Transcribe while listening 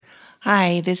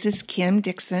Hi, this is Kim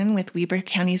Dixon with Weber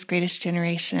County's Greatest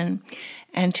Generation,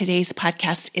 and today's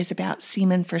podcast is about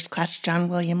Seaman First Class John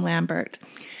William Lambert.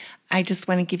 I just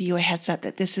want to give you a heads up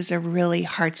that this is a really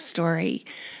hard story.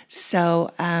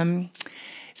 So,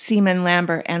 Seaman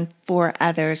Lambert and 4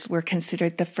 others were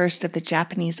considered the first of the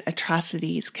Japanese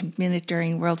atrocities committed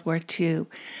during World War II.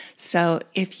 So,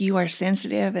 if you are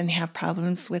sensitive and have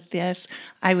problems with this,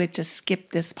 I would just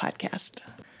skip this podcast.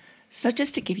 So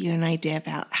just to give you an idea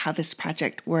about how this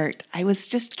project worked, I was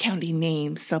just counting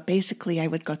names. So basically I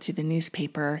would go through the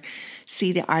newspaper,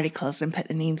 see the articles, and put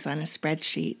the names on a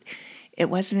spreadsheet. It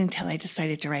wasn't until I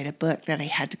decided to write a book that I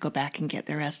had to go back and get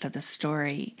the rest of the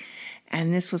story.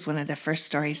 And this was one of the first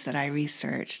stories that I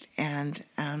researched, and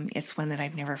it's one that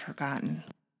I've never forgotten.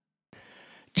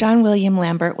 John William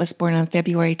Lambert was born on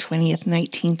February 20th,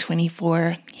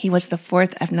 1924. He was the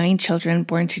 4th of 9 children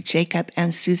born to Jacob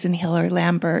and Susan Hiller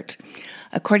Lambert.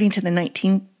 According to the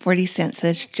 1940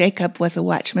 census, Jacob was a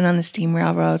watchman on the steam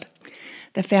railroad.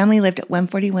 The family lived at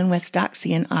 141 West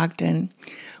Doxy in Ogden.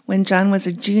 When John was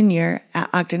a junior at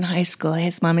Ogden High School,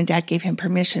 his mom and dad gave him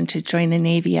permission to join the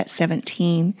Navy at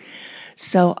 17.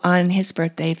 So on his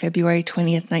birthday, February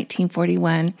 20th,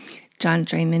 1941, John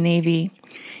joined the Navy.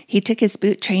 He took his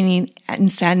boot training in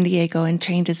San Diego and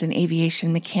trained as an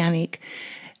aviation mechanic.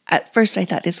 At first, I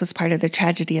thought this was part of the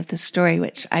tragedy of the story,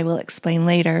 which I will explain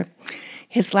later.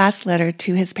 His last letter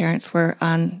to his parents were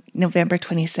on November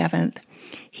 27th.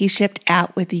 He shipped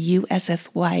out with the USS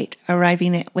White,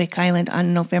 arriving at Wake Island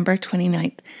on November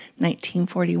 29th,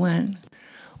 1941.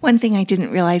 One thing I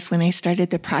didn't realize when I started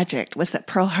the project was that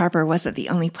Pearl Harbor wasn't the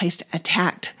only place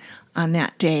attacked on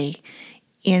that day.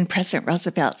 In President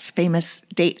Roosevelt's famous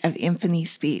Date of Infamy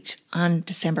speech on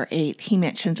December 8th, he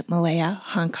mentioned Malaya,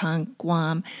 Hong Kong,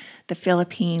 Guam, the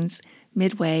Philippines,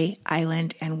 Midway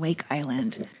Island, and Wake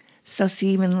Island. So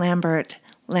Seaman Lambert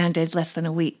landed less than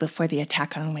a week before the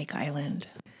attack on Wake Island.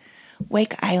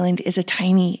 Wake Island is a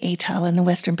tiny atoll in the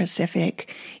Western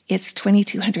Pacific. It's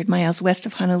 2,200 miles west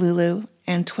of Honolulu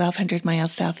and 1,200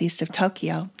 miles southeast of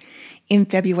Tokyo. In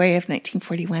February of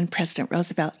 1941, President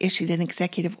Roosevelt issued an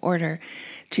executive order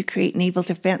to create naval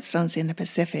defense zones in the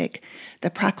Pacific. The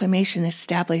proclamation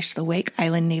established the Wake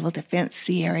Island Naval Defense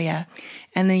Sea Area,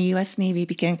 and the U.S. Navy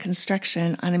began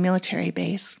construction on a military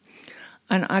base.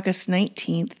 On August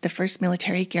 19th, the 1st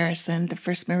Military Garrison, the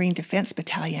 1st Marine Defense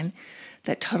Battalion,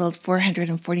 that totaled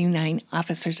 449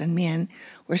 officers and men,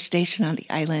 were stationed on the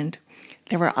island.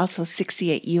 There were also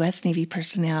 68 U.S. Navy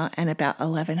personnel and about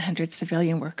 1,100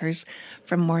 civilian workers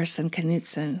from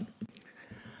Morrison-Knudsen.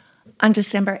 On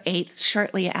December 8th,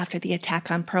 shortly after the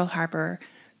attack on Pearl Harbor,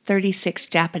 36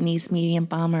 Japanese medium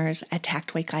bombers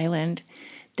attacked Wake Island.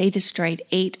 They destroyed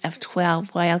 8 of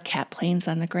 12 Wildcat planes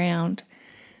on the ground.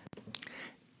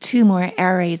 2 more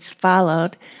air raids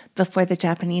followed before the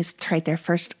Japanese tried their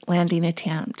first landing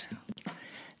attempt.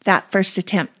 That first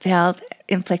attempt failed,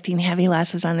 inflicting heavy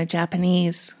losses on the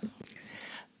Japanese.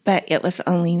 But it was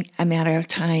only a matter of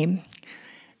time.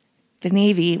 The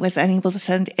Navy was unable to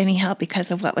send any help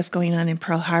because of what was going on in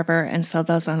Pearl Harbor, and so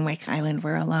those on Wake Island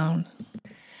were alone.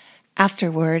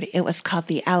 Afterward, it was called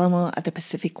the Alamo of the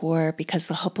Pacific War because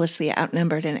the hopelessly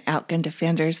outnumbered and outgunned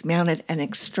defenders mounted an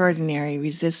extraordinary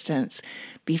resistance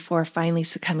before finally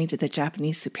succumbing to the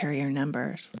Japanese superior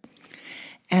numbers.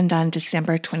 And on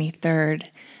December 23rd,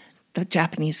 the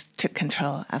Japanese took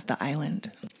control of the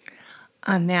island.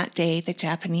 On that day, the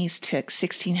Japanese took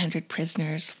 1,600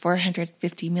 prisoners,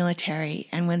 450 military,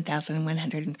 and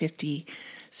 1,150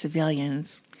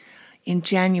 civilians. In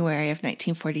January of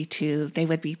 1942, they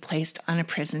would be placed on a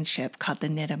prison ship called the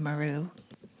Nita Maru.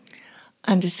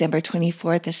 On December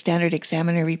 24th, the Standard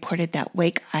Examiner reported that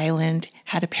Wake Island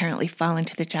had apparently fallen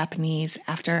to the Japanese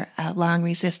after a long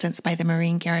resistance by the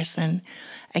Marine garrison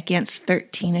against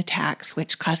 13 attacks,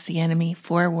 which cost the enemy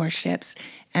 4 warships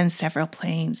and several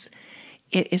planes.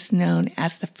 It is known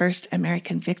as the first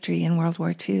American victory in World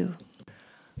War II.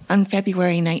 On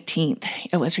February 19th,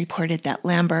 it was reported that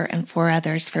Lambert and 4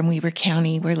 others from Weber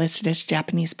County were listed as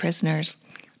Japanese prisoners.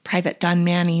 Private Don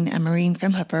Manning, a Marine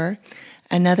from Hooper,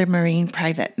 another Marine,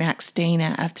 Private Max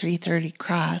Dana of 330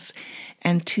 Cross,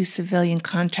 and 2 civilian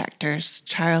contractors,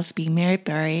 Charles B.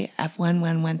 Mayberry of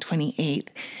 11128th,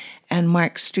 and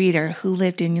Mark Streeter, who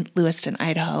lived in Lewiston,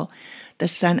 Idaho, the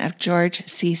son of George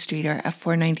C. Streeter of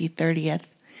 490 30th.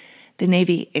 The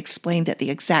Navy explained that the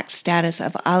exact status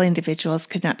of all individuals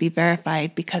could not be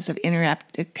verified because of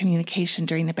interrupted communication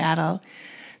during the battle.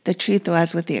 The truth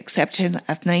was, with the exception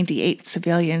of 98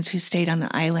 civilians who stayed on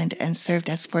the island and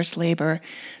served as forced labor,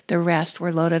 the rest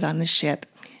were loaded on the ship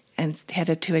and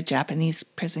headed to a Japanese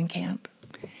prison camp.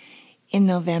 In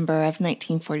November of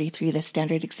 1943, the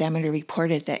Standard Examiner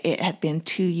reported that it had been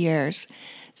 2 years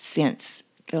since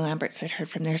the Lamberts had heard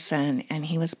from their son, and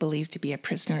he was believed to be a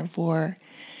prisoner of war.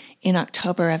 In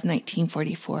October of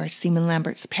 1944, Seaman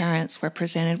Lambert's parents were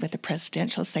presented with a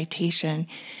presidential citation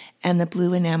and the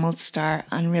blue enameled star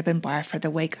on ribbon bar for the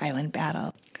Wake Island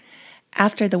battle.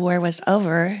 After the war was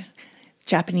over,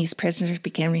 Japanese prisoners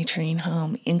began returning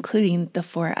home, including the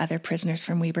 4 other prisoners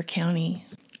from Weber County.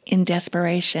 In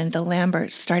desperation, the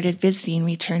Lamberts started visiting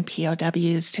returned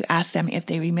POWs to ask them if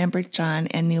they remembered John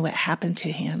and knew what happened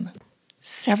to him.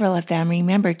 Several of them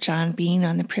remembered John being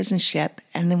on the prison ship,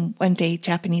 and then one day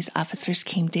Japanese officers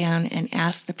came down and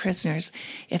asked the prisoners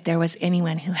if there was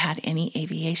anyone who had any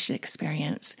aviation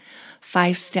experience.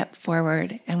 5 stepped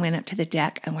forward and went up to the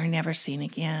deck and were never seen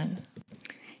again.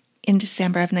 In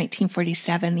December of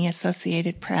 1947, the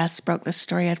Associated Press broke the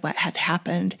story of what had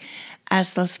happened.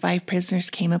 As those 5 prisoners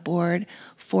came aboard,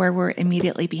 4 were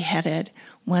immediately beheaded,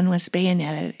 1 was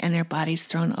bayoneted, and their bodies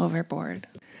thrown overboard.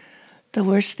 The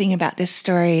worst thing about this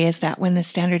story is that when the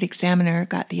Standard Examiner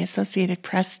got the Associated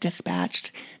Press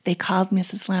dispatched, they called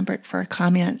Mrs. Lambert for a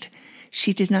comment.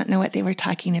 She did not know what they were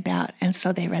talking about, and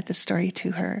so they read the story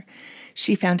to her.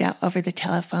 She found out over the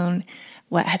telephone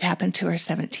what had happened to her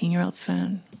 17-year-old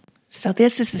son. So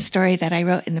this is the story that I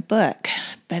wrote in the book,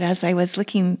 but as I was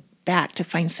looking back to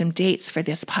find some dates for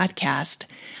this podcast,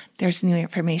 there's new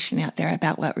information out there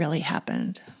about what really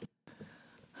happened.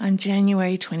 On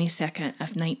January 22nd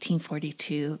of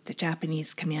 1942, the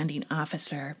Japanese commanding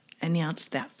officer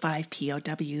announced that 5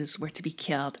 POWs were to be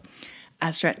killed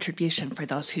as retribution for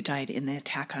those who died in the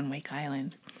attack on Wake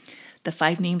Island. The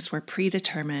 5 names were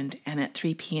predetermined, and at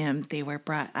 3 p.m. they were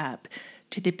brought up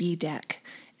to the B deck,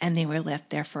 and they were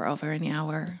left there for over an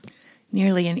hour.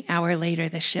 Nearly an hour later,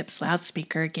 the ship's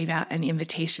loudspeaker gave out an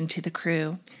invitation to the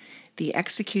crew. The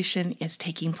execution is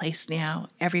taking place now.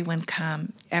 Everyone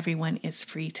come. Everyone is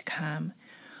free to come.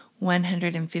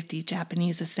 150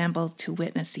 Japanese assembled to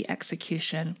witness the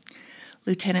execution.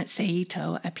 Lieutenant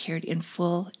Saito appeared in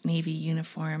full Navy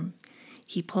uniform.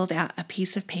 He pulled out a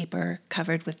piece of paper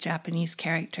covered with Japanese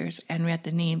characters and read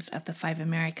the names of the 5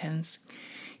 Americans.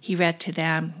 He read to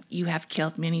them, "You have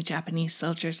killed many Japanese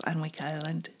soldiers on Wake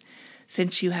Island.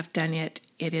 Since you have done it,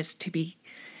 it is to be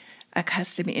a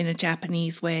custom in a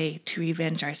Japanese way to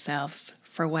revenge ourselves.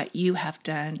 For what you have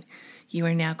done, you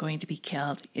are now going to be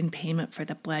killed in payment for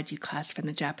the blood you caused from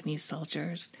the Japanese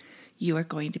soldiers. You are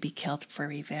going to be killed for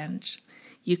revenge.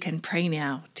 You can pray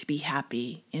now to be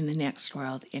happy in the next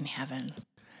world in heaven."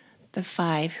 The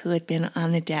 5 who had been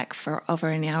on the deck for over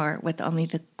an hour with only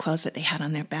the clothes that they had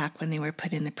on their back when they were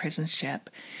put in the prison ship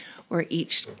were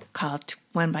each called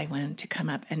one by one to come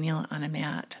up and kneel on a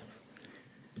mat.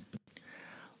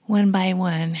 One by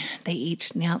one, they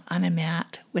each knelt on a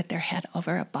mat with their head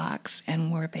over a box and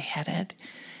were beheaded.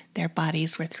 Their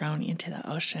bodies were thrown into the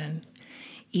ocean.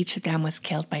 Each of them was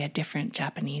killed by a different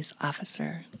Japanese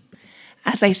officer.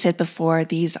 As I said before,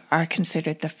 these are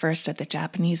considered the first of the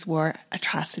Japanese war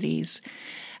atrocities.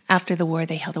 After the war,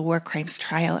 they held a war crimes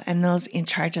trial, and those in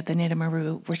charge of the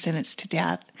Nidamaru were sentenced to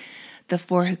death. The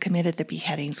 4 who committed the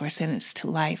beheadings were sentenced to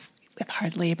life with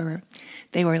hard labor.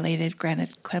 They were later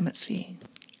granted clemency.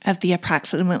 Of the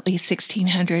approximately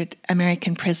 1,600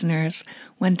 American prisoners,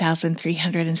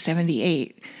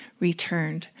 1,378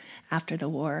 returned after the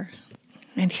war.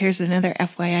 And here's another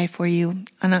FYI for you.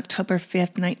 On October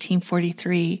 5th,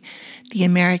 1943, the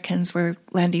Americans were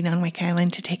landing on Wake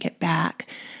Island to take it back.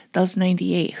 Those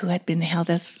 98 who had been held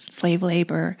as slave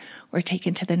labor were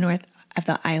taken to the north of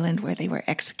the island where they were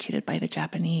executed by the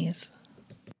Japanese.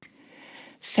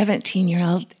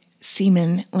 17-year-old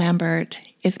Seaman Lambert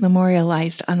is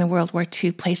memorialized on the World War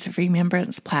II Place of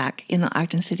Remembrance plaque in the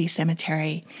Ogden City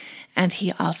Cemetery, and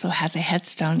he also has a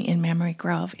headstone in Memory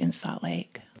Grove in Salt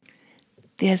Lake.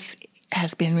 This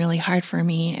has been really hard for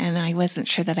me, and I wasn't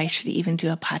sure that I should even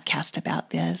do a podcast about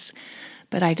this,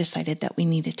 but I decided that we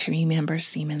needed to remember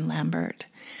Seaman Lambert.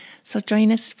 So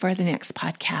join us for the next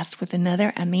podcast with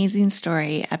another amazing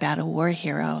story about a war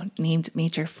hero named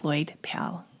Major Floyd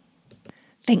Pell.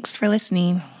 Thanks for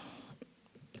listening.